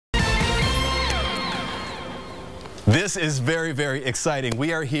This is very, very exciting.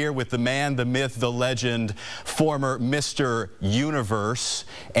 We are here with the man, the myth, the legend, former Mr. Universe,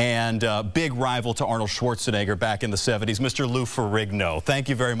 and big rival to Arnold Schwarzenegger back in the 70s, Mr. Lou Ferrigno. Thank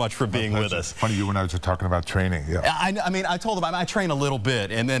you very much for being with us. Funny, you and I were just talking about training. Yeah. I mean, I told him I train a little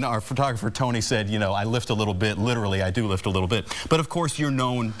bit, and then our photographer Tony said, you know, I lift a little bit. Literally, I do lift a little bit. But of course, you're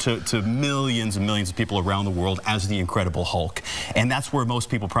known to millions and millions of people around the world as the Incredible Hulk, and that's where most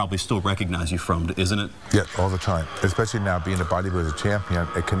people probably still recognize you from, isn't it? Yeah, all the time. Especially now being a bodybuilder champion,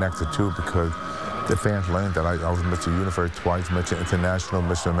 it connects the two because the fans learned that I was Mr. Universe twice, Mr. International,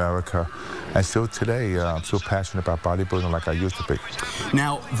 Mr. America, and still today I'm still passionate about bodybuilding like I used to be.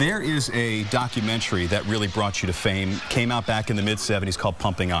 Now, there is a documentary that really brought you to fame, came out back in the mid-70s called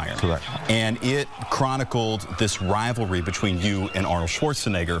Pumping Iron. Correct. And it chronicled this rivalry between you and Arnold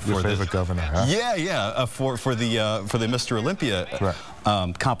Schwarzenegger for your favorite governor, huh? Yeah, for the Mr. Olympia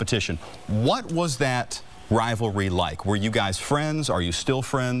competition. What was that rivalry like? Were you guys friends? Are you still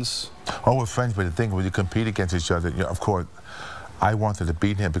friends? Oh, we're friends, but the thing, when you compete against each other, you know, of course, I wanted to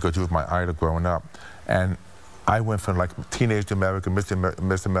beat him because he was my idol growing up. And I went from like teenage America, Miss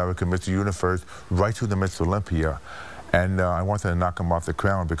America, Mr. Universe, right to the Mr. Olympia. And I wanted to knock him off the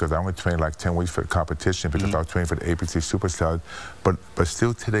crown because I only trained like 10 weeks for the competition because I was training for the ABC Superstars. But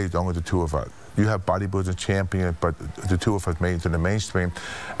still today, it's only the two of us. You have bodybuilding champion, but the two of us made it to the mainstream.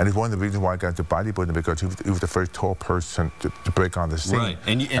 And it's one of the reasons why I got into bodybuilding because he was the first tall person to break on the scene. Right,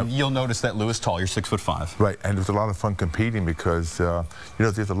 and you'll notice that Lou is tall. You're 6'5". Right, and it was a lot of fun competing because, you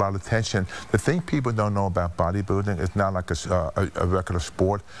know, there's a lot of tension. The thing people don't know about bodybuilding, it's not like a regular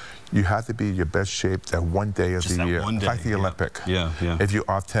sport. You have to be in your best shape that one day of the year, like the Olympic. Yeah. If you're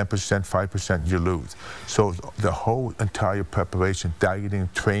off 10%, 5%, you lose. So the whole entire preparation, dieting,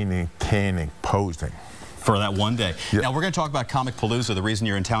 training, tanning, posing. For that one day. Yeah. Now, we're going to talk about Comicpalooza, the reason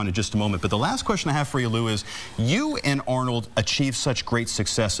you're in town, in just a moment. But the last question I have for you, Lou, is you and Arnold achieved such great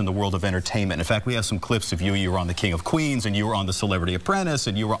success in the world of entertainment. In fact, we have some clips of you. You were on The King of Queens, and you were on The Celebrity Apprentice,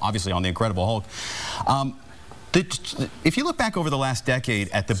 and you were obviously on The Incredible Hulk. If you look back over the last decade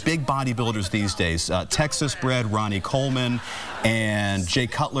at the big bodybuilders these days, Texas-bred Ronnie Coleman and Jay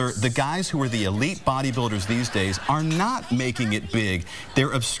Cutler, the guys who are the elite bodybuilders these days are not making it big.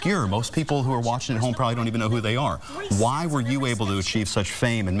 They're obscure. Most people who are watching at home probably don't even know who they are. Why were you able to achieve such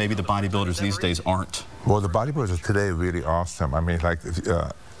fame and maybe the bodybuilders these days aren't? Well, the bodybuilders today are really awesome. I mean, like,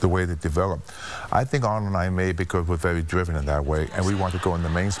 the way they developed. I think Arnold and I made because we're very driven in that way, and we want to go in the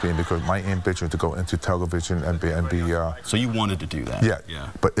mainstream because my ambition was to go into television and be So you wanted to do that? Yeah.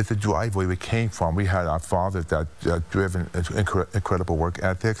 But it's a drive where we came from. We had our fathers that driven, incredible work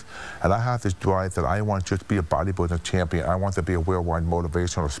ethics, and I have this drive that I want to just be a bodybuilding champion. I want to be a worldwide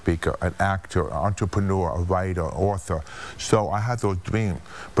motivational speaker, an actor, an entrepreneur, a writer, author. So I had those dreams,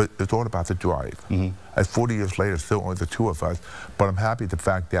 but it's all about the drive. And 40 years later, still only the two of us, but I'm happy the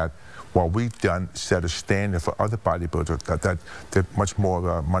fact that what we've done set a standard for other bodybuilders that there's much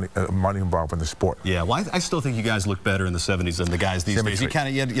more money involved in the sport. Yeah, well, I still think you guys look better in the 70s than the guys these days. You kind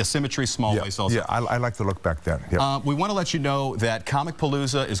of had symmetry, small waist also. Yeah, I like to look back then. Yeah. We want to let you know that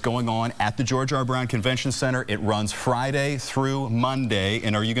Comicpalooza is going on at the George R. Brown Convention Center. It runs Friday through Monday,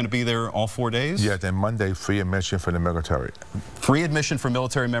 and are you going to be there all 4 days? Yeah, then Monday, free admission for the military. Free admission for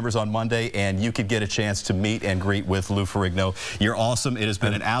military members on Monday, and you could get a chance to meet and greet with Lou Ferrigno. You're awesome. It has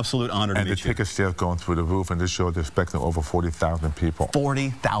been an absolute honor to meet you. And the ticket sales going through the roof, and this show is expecting over 40,000 people.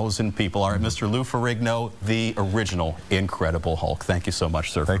 40,000 people. All right, Mr. Lou Ferrigno, the original Incredible Hulk. Thank you so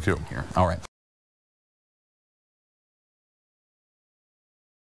much, sir. Thank you. All right.